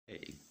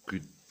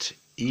Good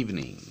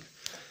evening.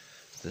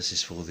 This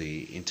is for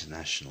the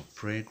International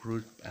Prayer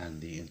Group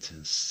and the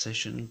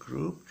Intercession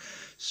Group.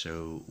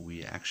 So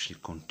we actually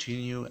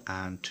continue,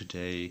 and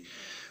today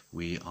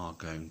we are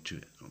going to,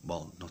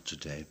 well, not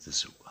today,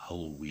 this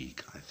whole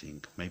week, I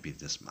think, maybe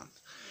this month.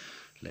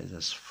 Let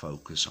us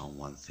focus on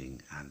one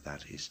thing, and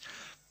that is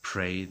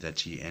pray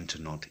that ye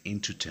enter not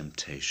into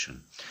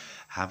temptation.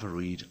 Have a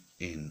read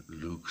in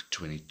Luke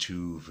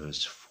 22,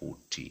 verse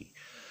 40.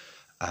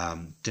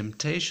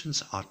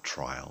 Temptations are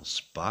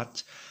trials,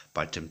 but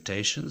by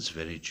temptations,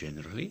 very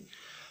generally,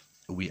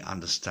 we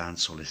understand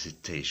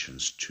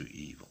solicitations to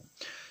evil.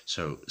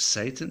 So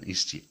Satan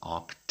is the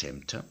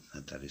arch-tempter,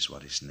 and that is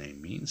what his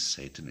name means.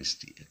 Satan is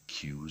the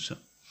accuser.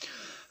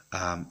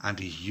 And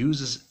he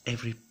uses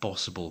every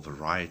possible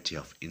variety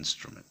of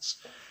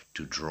instruments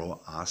to draw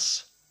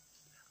us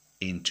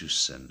into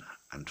sin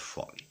and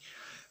folly.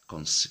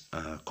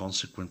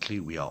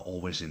 Consequently, we are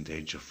always in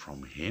danger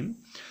from him,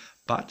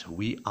 but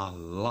we are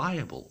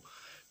liable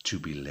to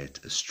be led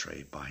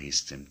astray by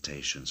his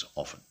temptations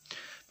often,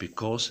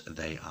 because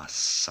they are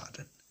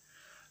sudden,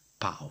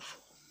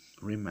 powerful.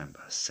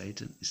 Remember,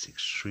 Satan is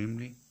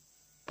extremely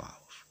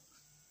powerful.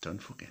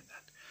 Don't forget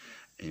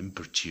that.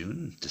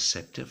 Importune,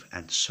 deceptive,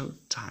 and so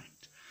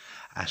timed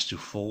as to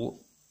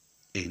fall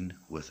in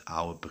with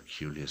our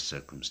peculiar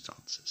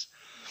circumstances.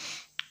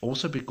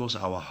 Also because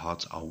our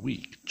hearts are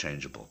weak,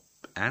 changeable,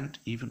 and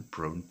even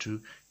prone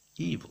to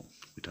evil.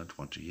 We don't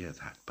want to hear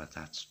that, but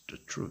that's the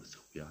truth.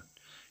 We are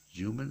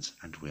humans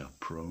and we are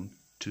prone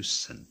to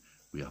sin.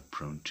 We are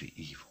prone to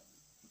evil.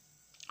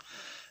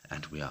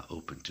 And we are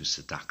open to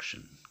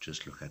seduction.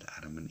 Just look at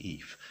Adam and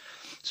Eve.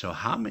 So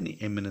how many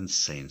eminent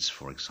saints,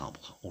 for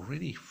example,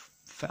 already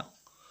fell?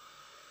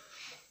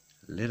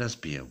 Let us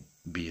be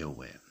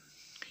aware.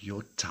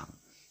 Your tongue,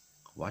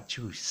 what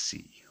you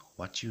see,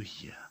 what you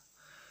hear,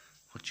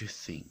 what you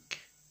think,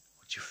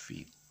 what you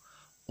feel,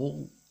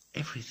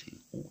 everything,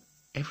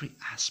 every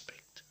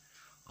aspect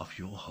of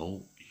your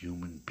whole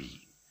human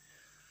being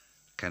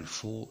can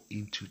fall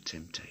into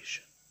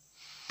temptation.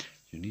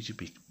 You need to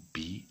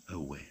be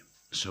aware.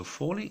 So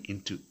falling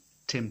into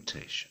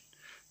temptation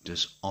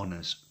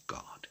dishonors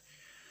God,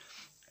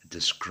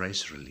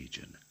 disgraces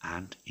religion,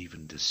 and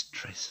even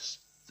distresses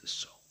the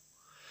soul.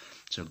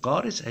 So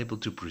God is able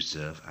to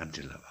preserve and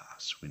deliver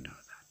us. We know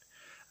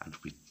that. And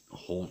we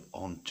hold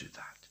on to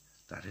that.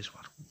 That is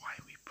why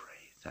we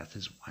pray. That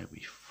is why we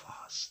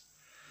fast.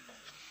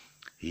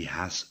 He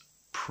has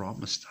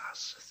promised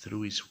us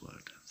through his word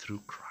and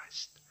through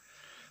Christ.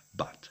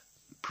 But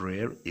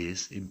prayer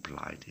is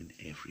implied in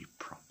every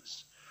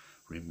promise.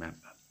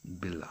 Remember,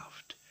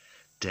 beloved,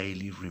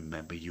 daily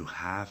remember you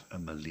have a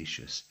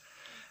malicious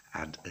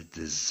and a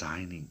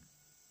designing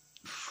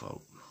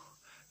foe.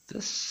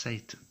 This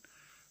Satan,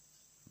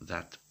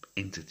 that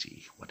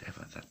entity,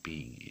 whatever that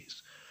being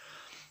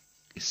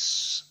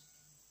is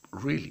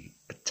really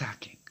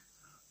attacking.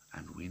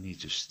 And we need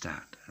to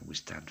stand, and we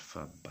stand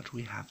firm. But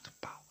we have the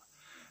power,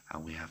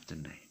 and we have the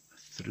name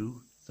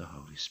through the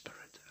Holy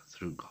Spirit,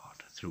 through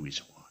God, through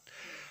his word,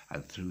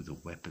 and through the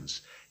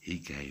weapons he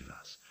gave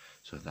us.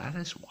 So that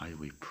is why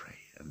we pray,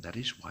 and that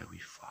is why we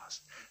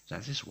fast.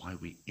 That is why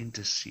we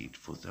intercede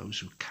for those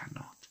who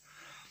cannot,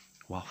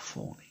 who are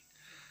falling,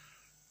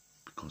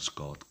 because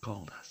God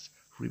called us.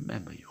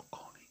 Remember your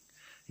calling.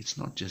 It's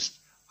not just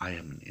I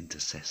am an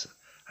intercessor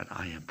and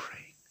I am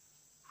praying.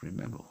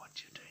 Remember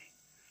what you're doing.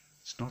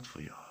 It's not for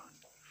your own.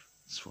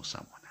 It's for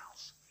someone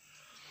else.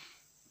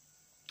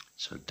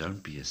 So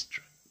don't be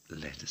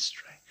led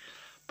astray,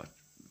 but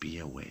be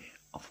aware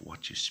of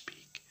what you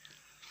speak.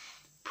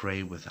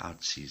 Pray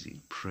without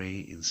ceasing. Pray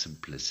in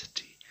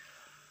simplicity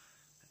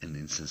and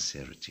in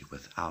sincerity,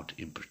 without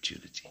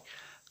importunity.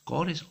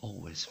 God is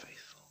always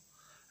faithful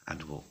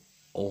and will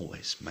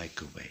always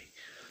make a way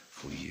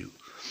for you.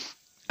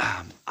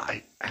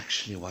 I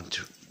actually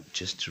want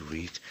to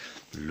read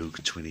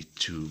Luke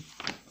 22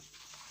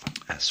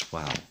 as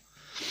well,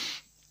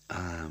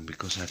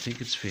 because I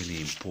think it's fairly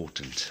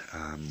important,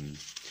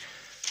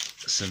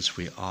 since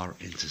we are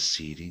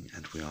interceding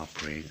and we are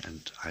praying,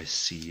 and I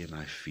see and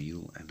I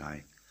feel, and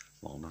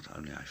not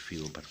only I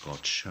feel, but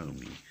God show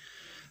me,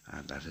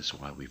 and that is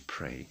why we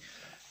pray,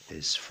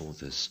 is for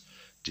this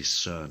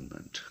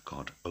discernment.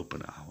 God,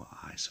 open our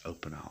eyes,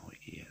 open our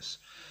ears,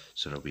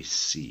 so that we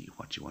see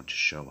what you want to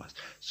show us,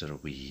 so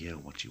that we hear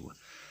what you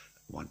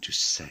want to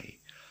say,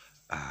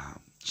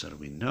 so that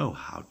we know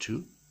how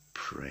to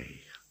pray,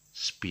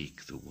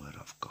 speak the word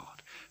of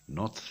God,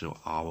 not through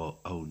our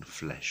own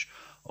flesh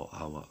or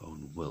our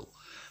own will,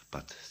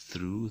 but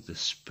through the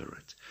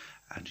Spirit,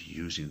 and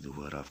using the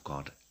word of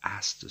God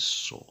as the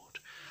sword.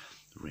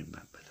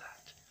 Remember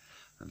that,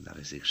 and that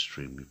is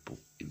extremely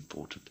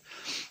important.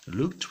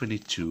 Luke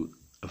 22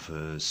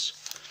 verse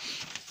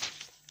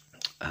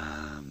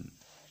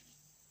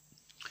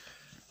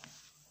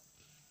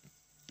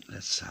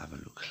let's have a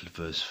look.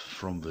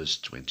 From verse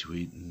 20,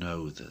 we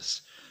know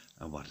this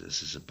and what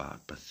this is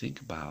about. But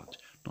think about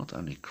not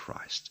only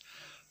Christ,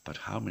 but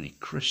how many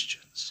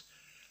Christians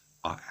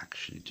are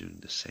actually doing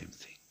the same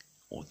thing,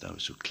 or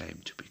those who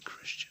claim to be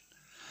Christian.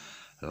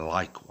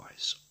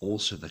 Likewise,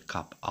 also the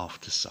cup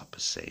after supper,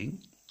 saying,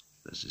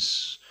 this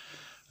is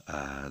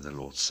the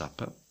Lord's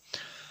Supper,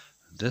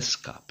 this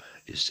cup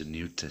is the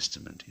New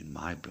Testament in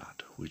my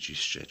blood, which is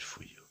shed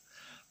for you.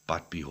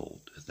 But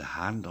behold, the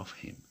hand of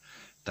him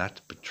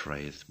that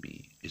betrayeth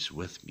me is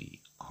with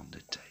me on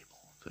the table.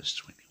 Verse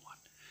 21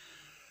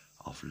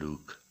 of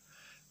Luke,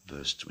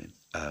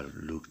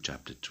 Luke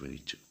chapter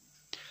 22.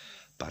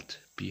 But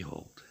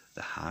behold,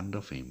 the hand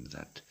of him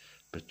that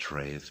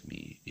betrayeth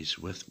me is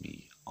with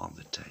me on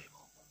the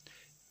table.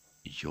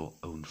 Your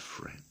own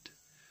friend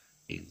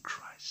in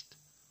Christ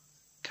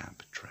can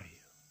betray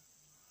you,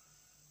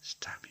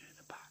 stab you in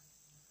the back.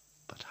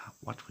 But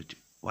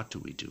what do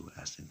we do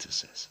as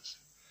intercessors?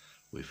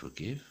 We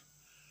forgive,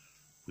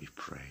 we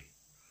pray,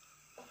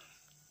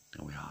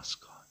 and we ask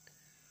God,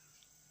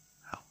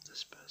 help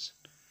this person.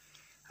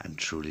 And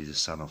truly the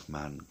Son of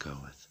Man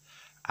goeth,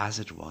 as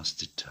it was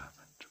determined.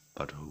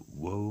 But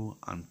woe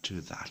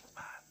unto that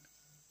man,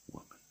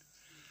 woman,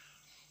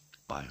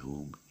 by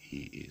whom he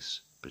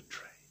is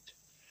betrayed.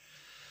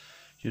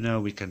 You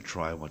know, we can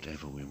try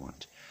whatever we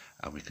want,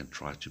 and we can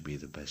try to be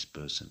the best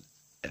person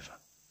ever.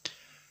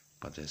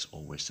 But there's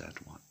always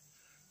that one,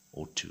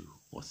 or two,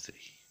 or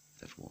three,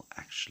 that will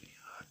actually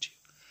hurt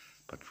you.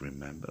 But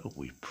remember,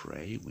 we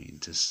pray, we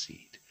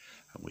intercede,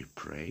 and we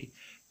pray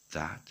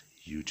that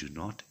you do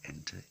not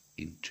enter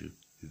into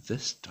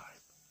this type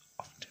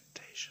of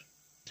temptation.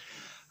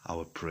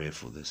 Our prayer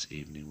for this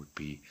evening would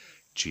be,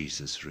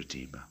 Jesus,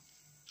 Redeemer,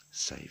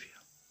 Savior,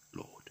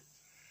 Lord,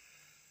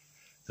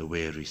 the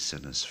weary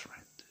sinner's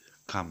friend,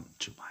 come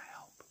to my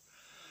help,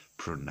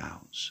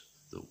 pronounce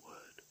the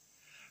word,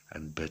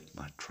 and bid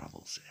my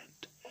troubles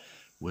end.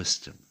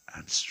 Wisdom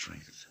and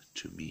strength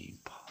to me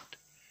impart,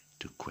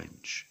 to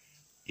quench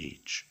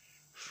each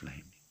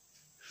flaming,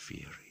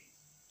 fiery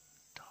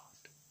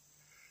dart.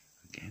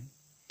 Again,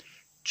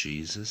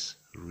 Jesus,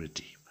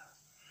 Redeemer,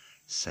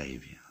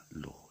 Savior,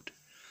 Lord,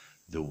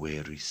 the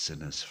weary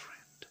sinner's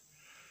friend,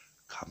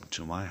 come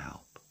to my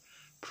help,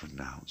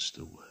 pronounce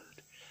the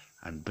word,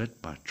 and bid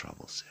my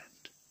troubles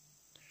end.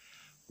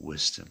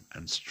 Wisdom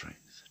and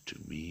strength to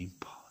me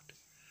impart,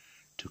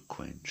 to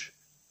quench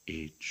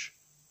each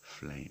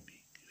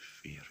flaming,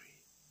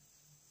 fiery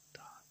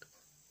dart.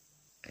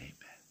 Amen.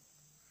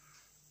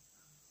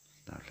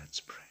 Now let's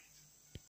pray.